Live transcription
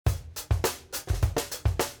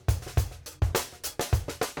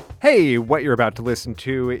Hey, what you're about to listen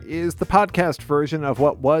to is the podcast version of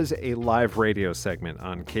what was a live radio segment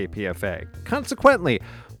on KPFA. Consequently,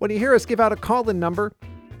 when you hear us give out a call-in number,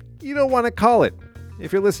 you don't want to call it.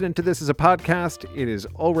 If you're listening to this as a podcast, it is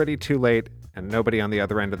already too late, and nobody on the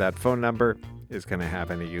other end of that phone number is going to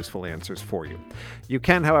have any useful answers for you. You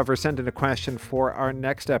can, however, send in a question for our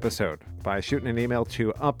next episode by shooting an email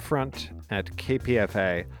to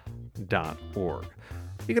upfront@kpfa.org.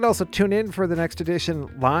 You can also tune in for the next edition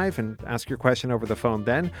live and ask your question over the phone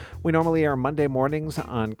then. We normally air Monday mornings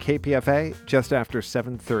on KPFA just after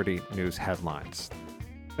 7:30 news headlines.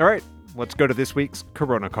 All right, let's go to this week's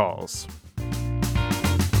Corona Calls.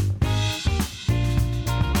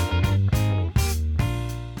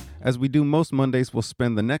 As we do most Mondays, we'll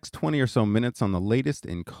spend the next 20 or so minutes on the latest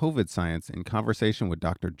in COVID science in conversation with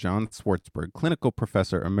Dr. John Swartzberg, Clinical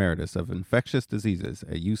Professor Emeritus of Infectious Diseases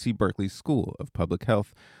at UC Berkeley School of Public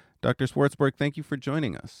Health. Dr. Swartzberg, thank you for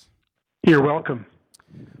joining us. You're welcome.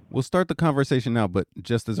 We'll start the conversation now, but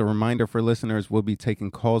just as a reminder for listeners, we'll be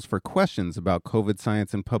taking calls for questions about COVID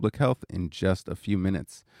science and public health in just a few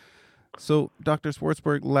minutes. So, Dr.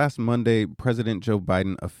 Swartzberg, last Monday, President Joe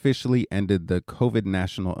Biden officially ended the COVID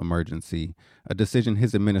national emergency, a decision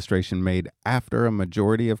his administration made after a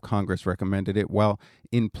majority of Congress recommended it. While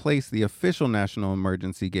in place, the official national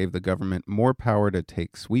emergency gave the government more power to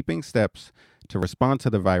take sweeping steps to respond to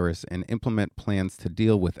the virus and implement plans to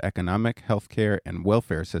deal with economic, healthcare, and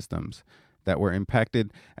welfare systems that were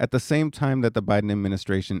impacted. At the same time that the Biden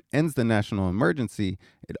administration ends the national emergency,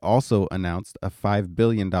 it also announced a $5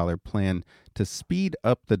 billion plan to speed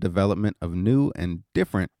up the development of new and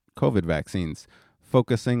different COVID vaccines,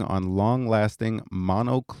 focusing on long-lasting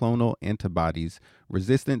monoclonal antibodies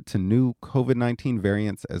resistant to new COVID-19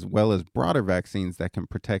 variants, as well as broader vaccines that can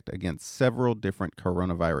protect against several different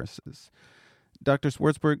coronaviruses. Dr.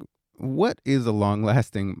 Swartzberg, what is a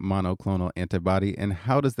long-lasting monoclonal antibody, and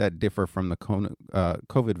how does that differ from the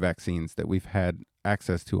COVID vaccines that we've had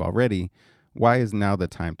access to already? Why is now the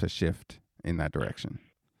time to shift in that direction?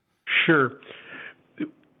 Sure.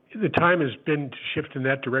 The time has been to shift in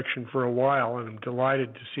that direction for a while, and I'm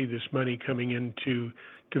delighted to see this money coming in to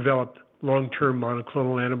develop long-term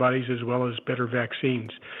monoclonal antibodies as well as better vaccines.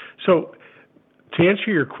 So to answer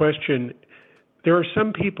your question, there are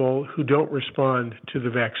some people who don't respond to the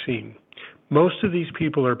vaccine. Most of these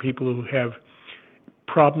people are people who have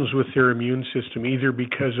problems with their immune system, either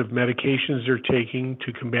because of medications they're taking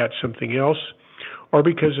to combat something else, or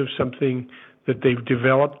because of something that they've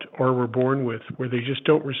developed or were born with, where they just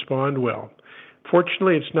don't respond well.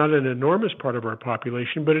 Fortunately, it's not an enormous part of our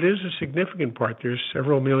population, but it is a significant part. There's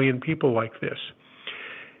several million people like this.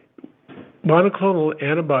 Monoclonal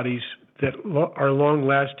antibodies that are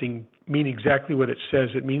long-lasting mean exactly what it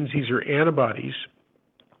says. It means these are antibodies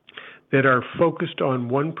that are focused on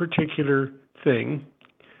one particular thing,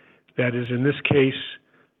 that is, in this case,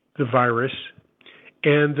 the virus,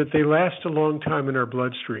 and that they last a long time in our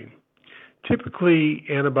bloodstream. Typically,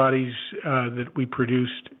 antibodies that we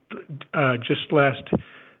produced just last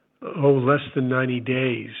less than 90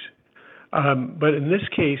 days. But in this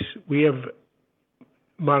case, we have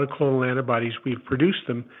monoclonal antibodies, we've produced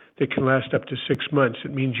them, that can last up to 6 months.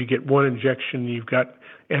 It means you get one injection and you've got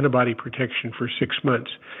antibody protection for 6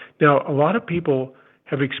 months. Now, a lot of people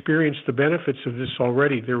have experienced the benefits of this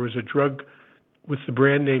already. There was a drug with the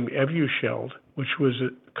brand name Evusheld, which was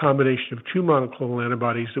a combination of two monoclonal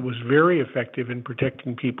antibodies that was very effective in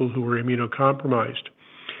protecting people who were immunocompromised.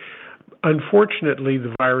 Unfortunately,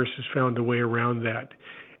 the virus has found a way around that,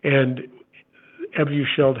 and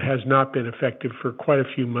Evusheld has not been effective for quite a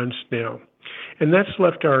few months now. And that's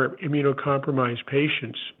left our immunocompromised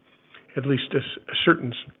patients, at least a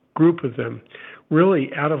certain group of them,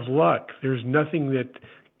 really out of luck. There's nothing that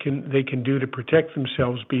they can do to protect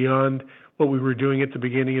themselves beyond what we were doing at the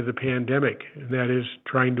beginning of the pandemic, and that is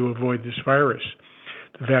trying to avoid this virus.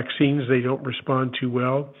 The vaccines, they don't respond too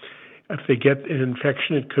well. If they get an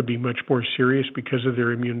infection, it could be much more serious because of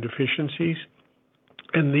their immune deficiencies.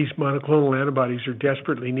 And these monoclonal antibodies are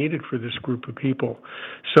desperately needed for this group of people.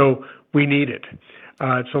 So we need it.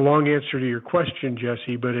 It's a long answer to your question,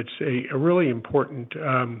 Jesse, but it's a really important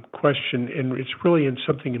question, and it's really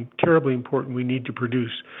something terribly important we need to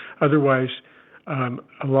produce. Otherwise,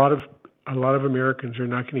 a lot of Americans are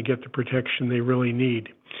not going to get the protection they really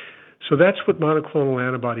need. So that's what monoclonal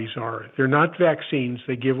antibodies are. They're not vaccines.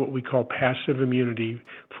 They give what we call passive immunity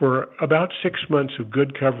for about 6 months of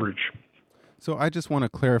good coverage. So I just want to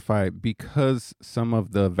clarify, because some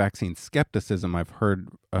of the vaccine skepticism I've heard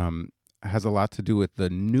has a lot to do with the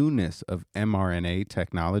newness of mRNA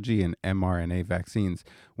technology and mRNA vaccines.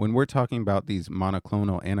 When we're talking about these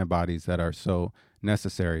monoclonal antibodies that are so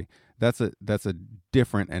necessary, that's a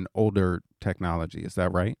different and older technology. Is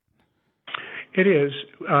that right? It is.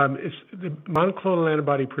 The monoclonal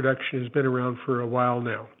antibody production has been around for a while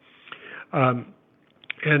now.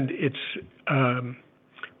 And it's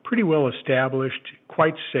pretty well established,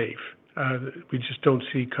 quite safe. We just don't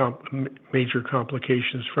see major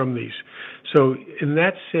complications from these. So in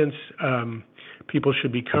that sense, people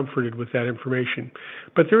should be comforted with that information.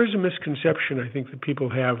 But there is a misconception, I think, that people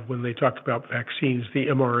have when they talk about vaccines, the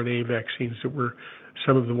mRNA vaccines that were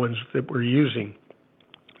some of the ones that we're using.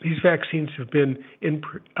 These vaccines have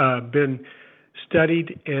been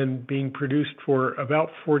studied and being produced for about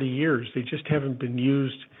 40 years. They just haven't been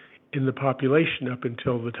used in the population up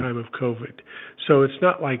until the time of COVID. So it's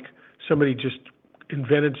not like somebody just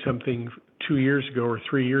invented something 2 years ago or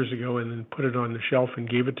 3 years ago and then put it on the shelf and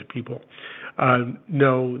gave it to people.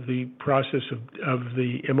 No, the process of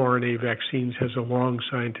the mRNA vaccines has a long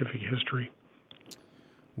scientific history.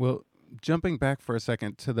 Well, jumping back for a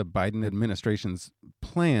second to the Biden administration's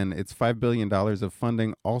plan, its $5 billion of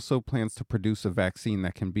funding also plans to produce a vaccine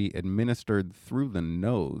that can be administered through the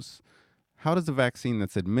nose. How does a vaccine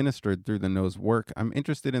that's administered through the nose work? I'm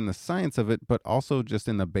interested in the science of it, but also just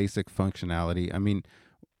in the basic functionality. I mean,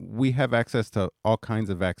 we have access to all kinds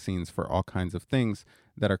of vaccines for all kinds of things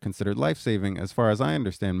that are considered life-saving. As far as I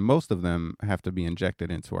understand, most of them have to be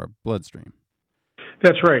injected into our bloodstream.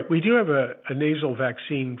 That's right. We do have a nasal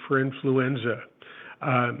vaccine for influenza,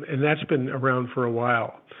 and that's been around for a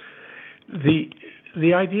while.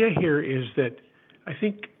 The idea here is that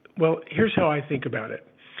here's how I think about it.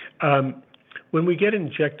 When we get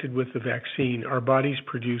injected with the vaccine, our bodies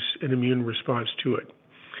produce an immune response to it.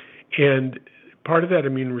 And part of that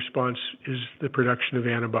immune response is the production of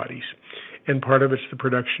antibodies. And part of it's the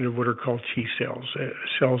production of what are called T cells,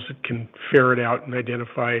 cells that can ferret out and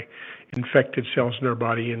identify infected cells in our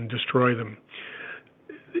body and destroy them.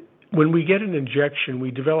 When we get an injection,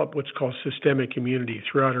 we develop what's called systemic immunity.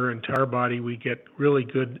 Throughout our entire body, we get really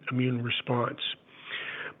good immune response.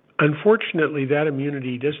 Unfortunately, that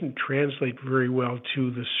immunity doesn't translate very well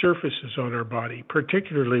to the surfaces on our body,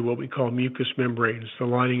 particularly what we call mucous membranes, the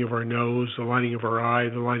lining of our nose, the lining of our eye,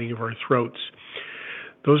 the lining of our throats.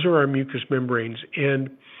 Those are our mucous membranes,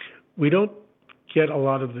 and we don't get a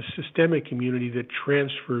lot of the systemic immunity that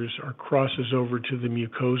transfers or crosses over to the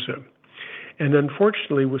mucosa. And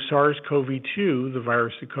unfortunately, with SARS-CoV-2, the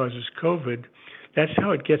virus that causes COVID, that's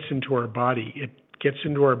how it gets into our body. It gets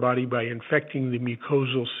into our body by infecting the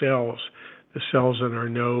mucosal cells, the cells in our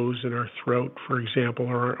nose and our throat, for example,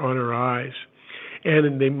 or on our eyes.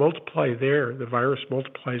 And they multiply there, the virus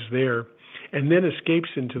multiplies there, and then escapes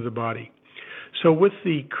into the body. So with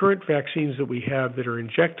the current vaccines that we have that are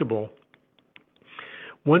injectable,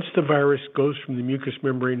 once the virus goes from the mucous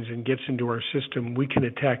membranes and gets into our system, we can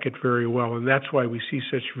attack it very well. And that's why we see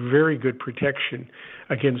such very good protection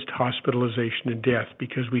against hospitalization and death,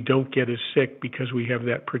 because we don't get as sick because we have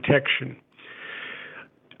that protection.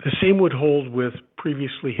 The same would hold with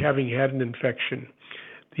previously having had an infection.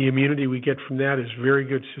 The immunity we get from that is very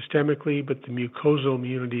good systemically, but the mucosal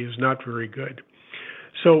immunity is not very good.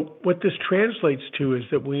 So what this translates to is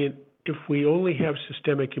that if we only have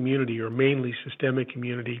systemic immunity, or mainly systemic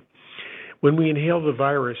immunity, when we inhale the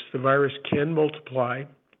virus can multiply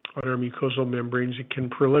on our mucosal membranes, it can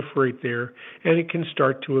proliferate there, and it can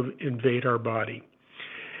start to invade our body.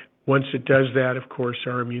 Once it does that, of course,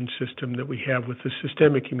 our immune system that we have with the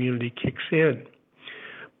systemic immunity kicks in.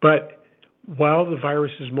 But while the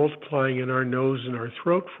virus is multiplying in our nose and our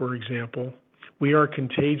throat, for example, we are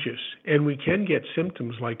contagious, and we can get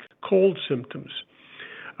symptoms like cold symptoms,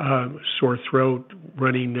 sore throat,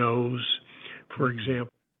 runny nose, for example.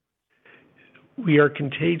 We are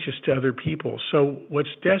contagious to other people. So what's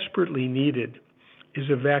desperately needed is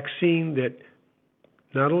a vaccine that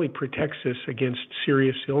not only protects us against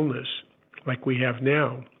serious illness like we have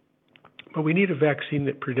now, but we need a vaccine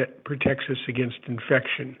that protects us against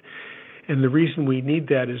infection. And the reason we need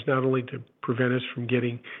that is not only to prevent us from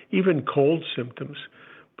getting even cold symptoms,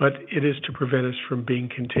 but it is to prevent us from being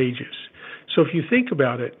contagious. So if you think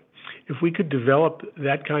about it, if we could develop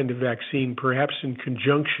that kind of vaccine, perhaps in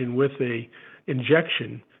conjunction with a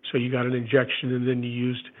injection, so you got an injection and then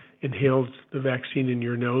you inhaled the vaccine in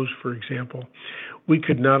your nose, for example, we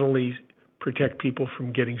could not only protect people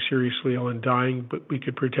from getting seriously ill and dying, but we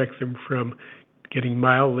could protect them from getting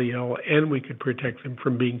mildly ill, and we could protect them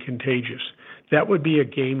from being contagious. That would be a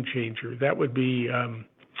game changer. That would be,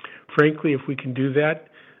 frankly, if we can do that,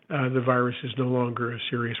 the virus is no longer a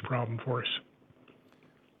serious problem for us.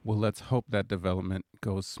 Well, let's hope that development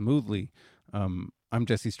goes smoothly. I'm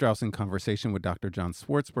Jesse Strauss in conversation with Dr. John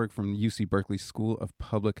Swartzberg from UC Berkeley School of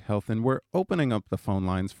Public Health, and we're opening up the phone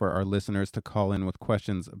lines for our listeners to call in with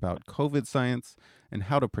questions about COVID science and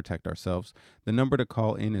how to protect ourselves. The number to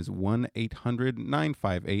call in is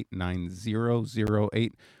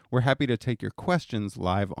 1-800-958-9008. We're happy to take your questions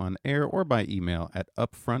live on air or by email at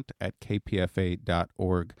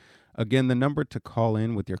upfront@kpfa.org. Again, the number to call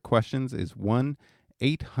in with your questions is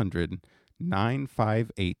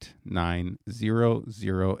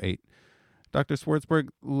 1-800-958-9008. Dr. Swartzberg,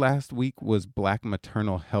 last week was Black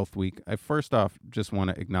Maternal Health Week. I first off just want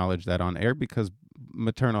to acknowledge that on air because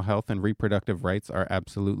maternal health and reproductive rights are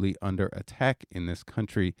absolutely under attack in this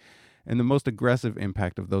country. And the most aggressive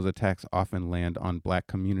impact of those attacks often land on Black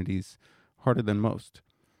communities harder than most.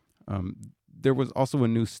 There was also a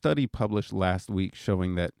new study published last week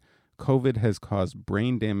showing that COVID has caused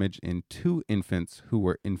brain damage in 2 infants who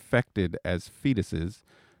were infected as fetuses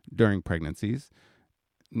during pregnancies.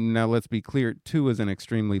 Now, let's be clear, 2 is an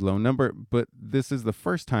extremely low number, but this is the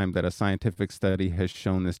first time that a scientific study has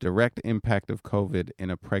shown this direct impact of COVID in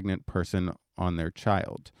a pregnant person on their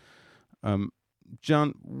child.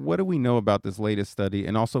 John, what do we know about this latest study?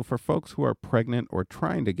 And also for folks who are pregnant or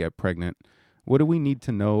trying to get pregnant, what do we need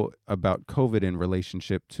to know about COVID in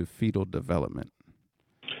relationship to fetal development?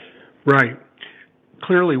 Right.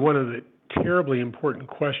 Clearly, one of the terribly important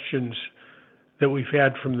questions that we've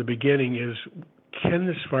had from the beginning is, can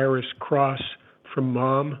this virus cross from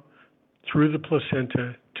mom through the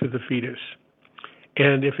placenta to the fetus?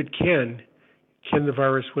 And if it can the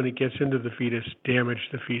virus, when it gets into the fetus, damage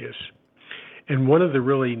the fetus? And one of the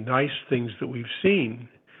really nice things that we've seen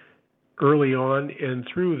early on and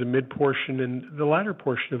through the mid-portion and the latter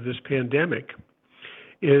portion of this pandemic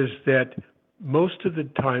is that most of the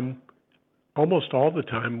time, almost all the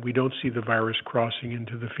time, we don't see the virus crossing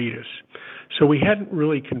into the fetus. So we hadn't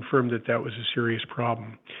really confirmed that that was a serious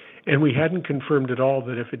problem. And we hadn't confirmed at all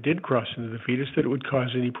that if it did cross into the fetus, that it would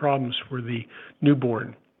cause any problems for the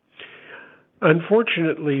newborn.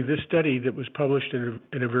 Unfortunately, this study that was published in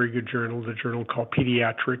a very good journal, the journal called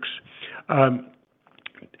Pediatrics,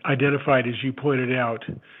 identified, as you pointed out,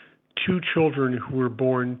 2 children who were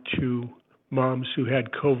born to moms who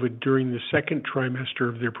had COVID during the 2nd trimester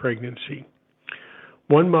of their pregnancy.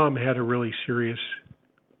 One mom had a really serious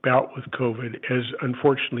bout with COVID, as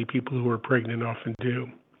unfortunately people who are pregnant often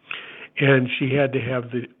do. And she had to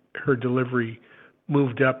have her delivery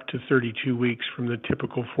moved up to 32 weeks from the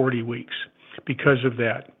typical 40 weeks because of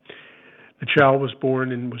that. The child was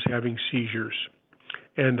born and was having seizures.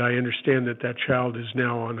 And I understand that that child is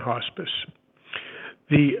now on hospice.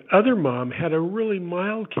 The other mom had a really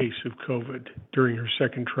mild case of COVID during her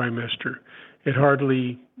 2nd trimester. It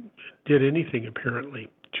hardly did anything, apparently,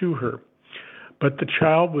 to her. But the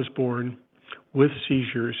child was born with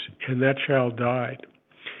seizures, and that child died.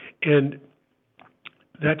 And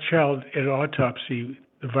that child, at autopsy,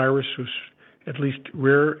 the virus was at least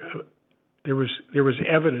rare. There was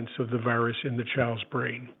evidence of the virus in the child's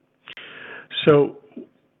brain. So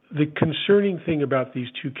the concerning thing about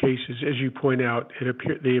these 2 cases, as you point out,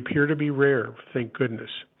 they appear to be rare, thank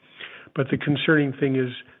goodness. But the concerning thing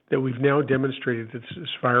is that we've now demonstrated that this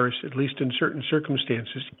virus, at least in certain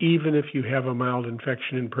circumstances, even if you have a mild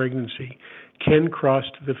infection in pregnancy, can cross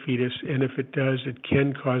to the fetus, and if it does, it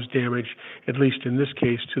can cause damage, at least in this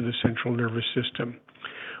case, to the central nervous system,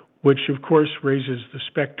 which of course raises the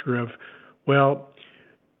specter of, well,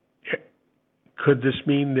 could this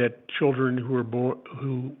mean that children who are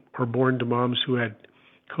born to moms who had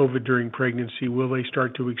COVID during pregnancy, will they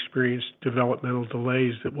start to experience developmental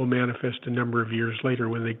delays that will manifest a number of years later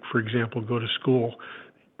when they, for example, go to school?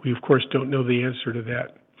 We, of course, don't know the answer to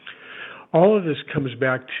that. All of this comes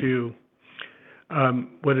back to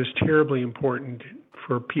what is terribly important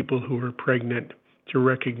for people who are pregnant to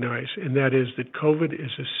recognize, and that is that COVID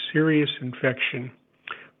is a serious infection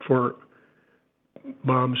for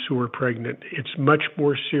moms who are pregnant. It's much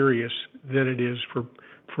more serious than it is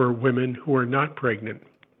for women who are not pregnant.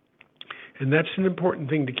 And that's an important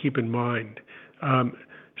thing to keep in mind.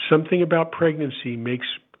 Something about pregnancy makes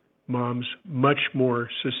moms much more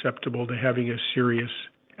susceptible to having a serious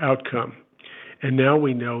outcome. And now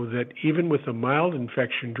we know that even with a mild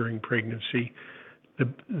infection during pregnancy,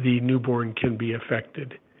 the newborn can be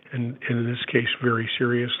affected, and in this case, very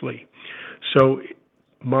seriously. So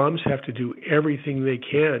moms have to do everything they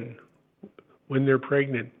can when they're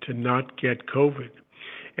pregnant to not get COVID.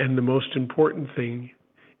 And the most important thing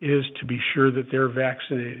is to be sure that they're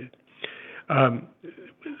vaccinated.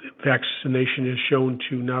 Vaccination is shown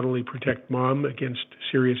to not only protect mom against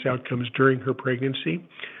serious outcomes during her pregnancy,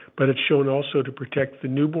 but it's shown also to protect the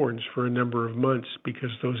newborns for a number of months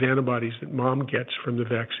because those antibodies that mom gets from the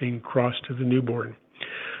vaccine cross to the newborn.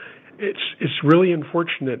 It's really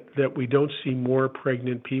unfortunate that we don't see more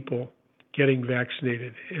pregnant people getting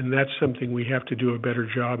vaccinated, and that's something we have to do a better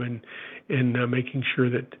job in making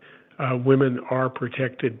sure that women are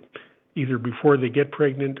protected either before they get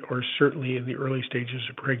pregnant or certainly in the early stages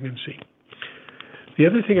of pregnancy. The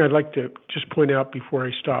other thing I'd like to just point out before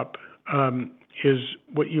I stop is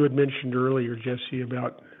what you had mentioned earlier, Jesse,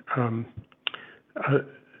 about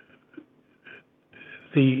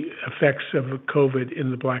the effects of COVID in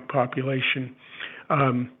the Black population.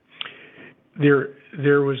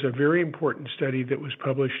 There was a very important study that was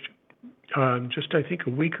published just, I think, a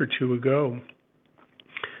week or two ago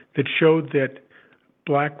that showed that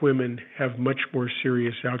Black women have much more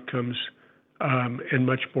serious outcomes and a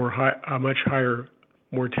much higher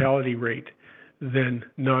mortality rate than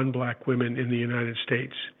non-Black women in the United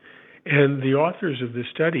States. And the authors of this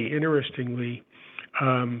study, interestingly,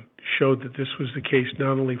 showed that this was the case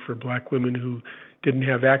not only for Black women who didn't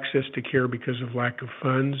have access to care because of lack of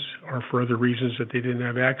funds or for other reasons that they didn't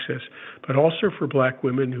have access, but also for Black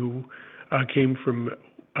women who came from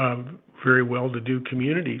very well-to-do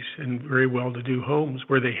communities and very well-to-do homes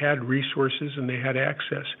where they had resources and they had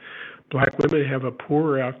access. Black women have a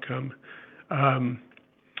poorer outcome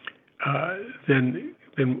than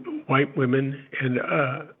white women and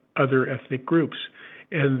other ethnic groups.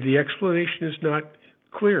 And the explanation is not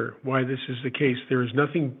clear why this is the case. There is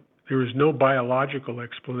no biological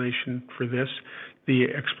explanation for this.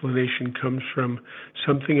 The explanation comes from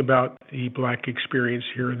something about the Black experience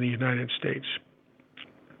here in the United States.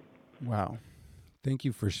 Wow. Thank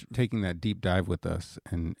you for taking that deep dive with us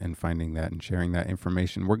and finding that and sharing that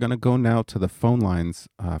information. We're going to go now to the phone lines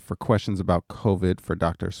for questions about COVID for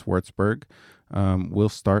Dr. Swartzberg. We'll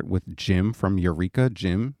start with Jim from Eureka.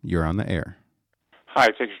 Jim, you're on the air. Hi,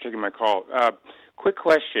 thanks for taking my call. Quick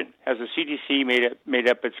question. Has the CDC made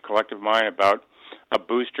up its collective mind about a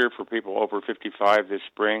booster for people over 55 this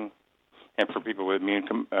spring and for people with immune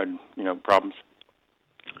problems?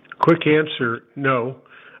 Quick answer, no.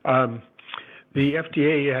 The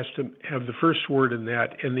FDA has to have the first word in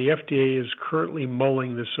that, and the FDA is currently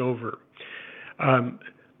mulling this over.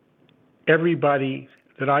 Everybody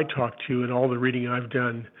that I talk to and all the reading I've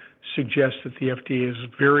done suggests that the FDA is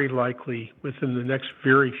very likely, within the next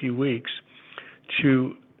very few weeks,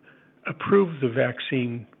 to approve the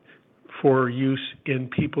vaccine for use in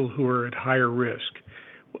people who are at higher risk.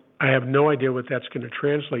 I have no idea what that's going to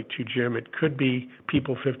translate to, Jim. It could be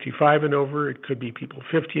people 55 and over. It could be people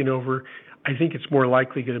 50 and over. I think it's more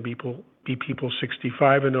likely going to be people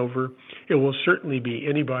 65 and over. It will certainly be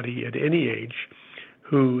anybody at any age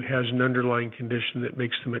who has an underlying condition that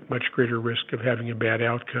makes them at much greater risk of having a bad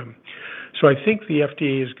outcome. So I think the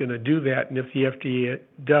FDA is going to do that, and if the FDA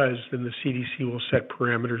does, then the CDC will set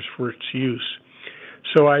parameters for its use.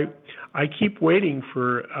 So I keep waiting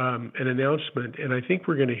for an announcement, and I think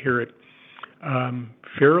we're going to hear it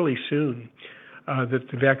fairly soon, that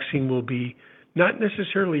the vaccine will be not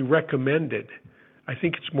necessarily recommended. I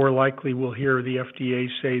think it's more likely we'll hear the FDA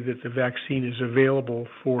say that the vaccine is available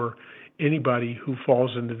for anybody who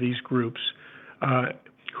falls into these groups,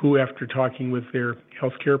 who, after talking with their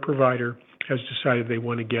healthcare provider, has decided they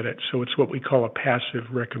want to get it. So it's what we call a passive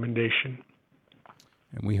recommendation.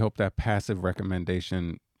 And we hope that passive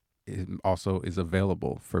recommendation also is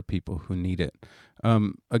available for people who need it.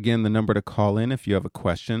 Again, the number to call in if you have a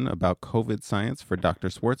question about COVID science for Dr.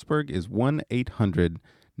 Swartzberg is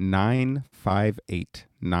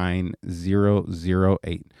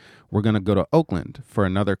 1-800-958-9008. We're going to go to Oakland for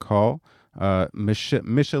another call.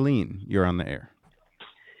 Micheline, you're on the air.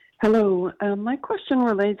 Hello. My question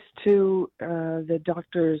relates to the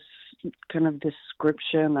doctor's kind of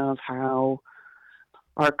description of how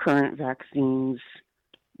our current vaccines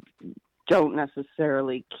don't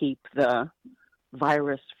necessarily keep the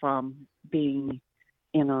virus from being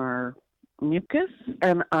in our mucus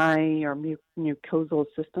or mucosal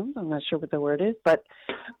systems. I'm not sure what the word is, but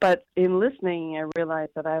in listening, I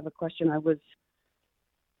realized that I have a question. I was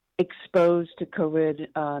exposed to COVID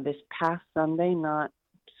this past Sunday, not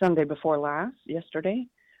Sunday before last, yesterday,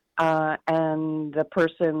 and the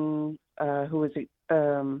person was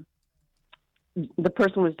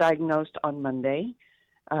diagnosed on Monday,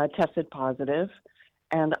 tested positive,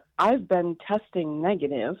 and I've been testing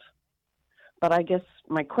negative. But I guess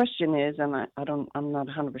my question is, and I'm not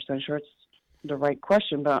 100% sure it's the right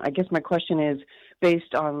question, but I guess my question is,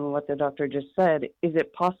 based on what the doctor just said, is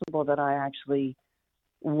it possible that I actually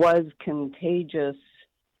was contagious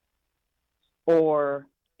or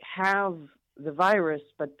have the virus,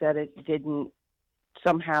 but that it didn't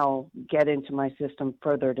somehow get into my system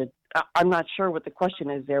further I'm not sure what the question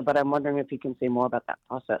is there, but I'm wondering if you can say more about that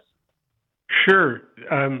process. Sure.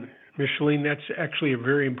 Micheline, that's actually a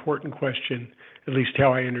very important question, at least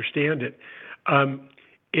how I understand it.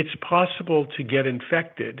 It's possible to get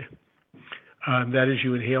infected. That is,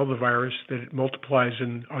 you inhale the virus, that it multiplies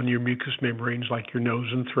on your mucous membranes like your nose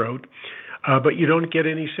and throat, but you don't get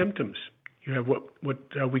any symptoms. You have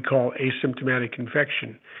what we call asymptomatic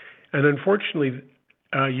infection. And unfortunately,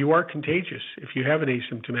 you are contagious if you have an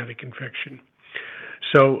asymptomatic infection.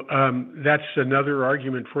 So that's another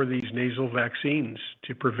argument for these nasal vaccines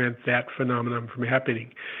to prevent that phenomenon from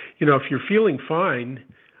happening. If you're feeling fine,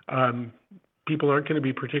 people aren't going to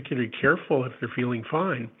be particularly careful if they're feeling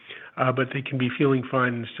fine, but they can be feeling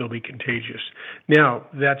fine and still be contagious. Now,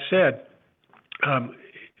 that said,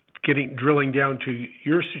 drilling down to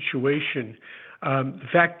your situation, the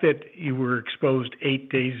fact that you were exposed 8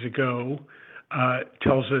 days ago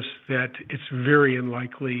tells us that it's very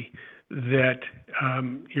unlikely that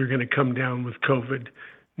you're going to come down with COVID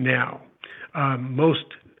now.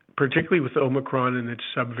 Particularly with Omicron and its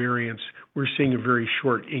subvariants, we're seeing a very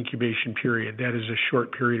short incubation period. That is a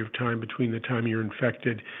short period of time between the time you're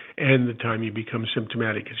infected and the time you become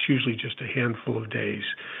symptomatic. It's usually just a handful of days,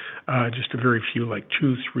 just a very few, like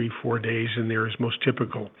 2, 3, 4 days in there is most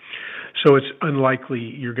typical. So it's unlikely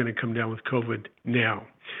you're going to come down with COVID now.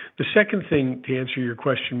 The second thing, to answer your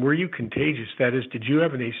question, were you contagious? That is, did you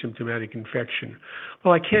have an asymptomatic infection?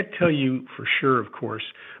 Well, I can't tell you for sure, of course,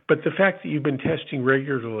 but the fact that you've been testing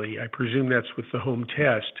regularly, I presume that's with the home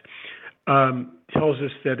test, tells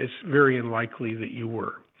us that it's very unlikely that you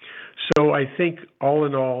were. So I think all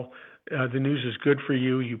in all, the news is good for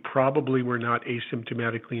you. You probably were not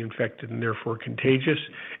asymptomatically infected and therefore contagious,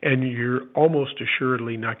 and you're almost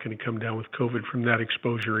assuredly not going to come down with COVID from that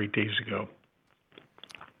exposure 8 days ago.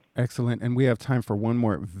 Excellent. And we have time for one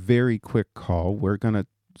more very quick call. We're going to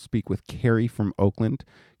speak with Carrie from Oakland.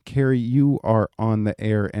 Carrie, you are on the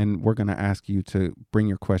air, and we're going to ask you to bring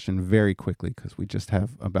your question very quickly because we just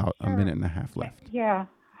have about a minute and a half left. Yeah.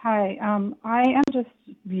 Hi. I am just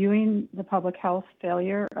viewing the public health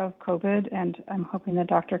failure of COVID, and I'm hoping the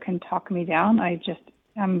doctor can talk me down.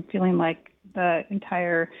 I'm feeling like the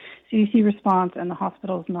entire CDC response and the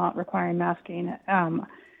hospitals not requiring masking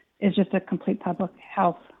is just a complete public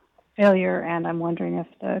health failure, and I'm wondering if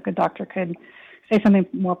the good doctor could say something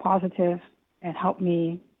more positive and help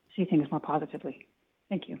me see things more positively.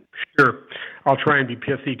 Thank you. Sure. I'll try and be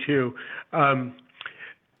pithy too.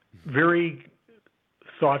 Very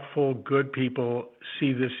thoughtful, good people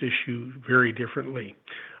see this issue very differently.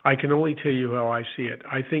 I can only tell you how I see it.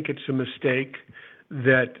 I think it's a mistake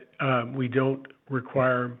that we don't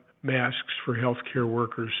require masks for healthcare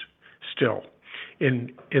workers still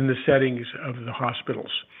in the settings of the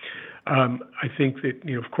hospitals. I think that,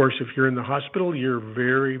 of course, if you're in the hospital, you're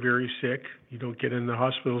very, very sick. You don't get in the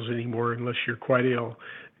hospitals anymore unless you're quite ill.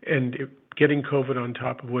 And getting COVID on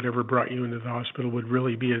top of whatever brought you into the hospital would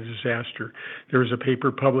really be a disaster. There was a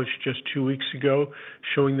paper published just 2 weeks ago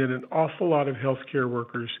showing that an awful lot of healthcare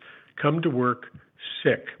workers come to work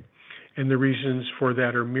sick. And the reasons for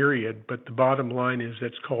that are myriad, but the bottom line is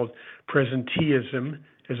that's called presenteeism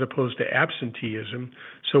as opposed to absenteeism.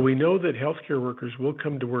 So we know that healthcare workers will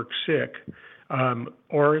come to work sick,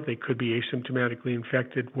 or they could be asymptomatically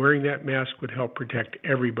infected. Wearing that mask would help protect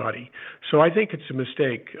everybody. So I think it's a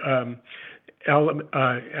mistake.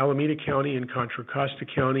 Alameda County and Contra Costa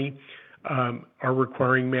County are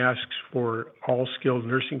requiring masks for all skilled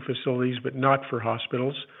nursing facilities, but not for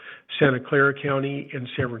hospitals. Santa Clara County and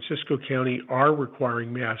San Francisco County are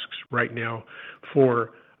requiring masks right now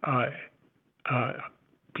for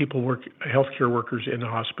healthcare workers in the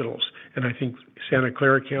hospitals. And I think Santa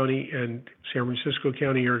Clara County and San Francisco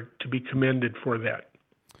County are to be commended for that.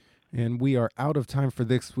 And we are out of time for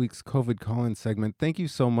this week's COVID call-in segment. Thank you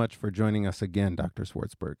so much for joining us again, Dr.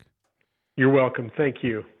 Swartzberg. You're welcome. Thank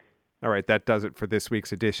you. All right, that does it for this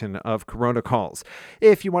week's edition of Corona Calls.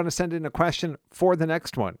 If you want to send in a question for the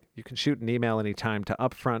next one, you can shoot an email anytime to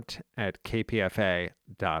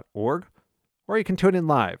upfront@kpfa.org, or you can tune in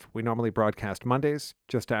live. We normally broadcast Mondays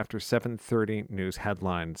just after 7:30 news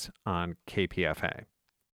headlines on KPFA.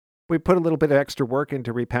 We put a little bit of extra work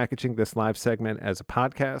into repackaging this live segment as a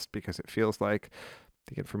podcast because it feels like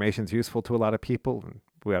the information is useful to a lot of people, and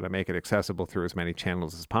we ought to make it accessible through as many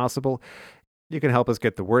channels as possible. You can help us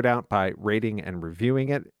get the word out by rating and reviewing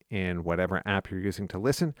it in whatever app you're using to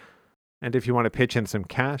listen. And if you want to pitch in some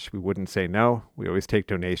cash, we wouldn't say no. We always take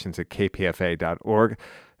donations at kpfa.org.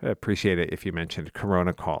 I appreciate it if you mentioned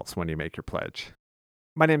Corona Calls when you make your pledge.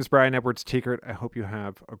 My name is Brian Edwards Tiekert. I hope you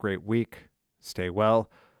have a great week. Stay well.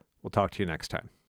 We'll talk to you next time.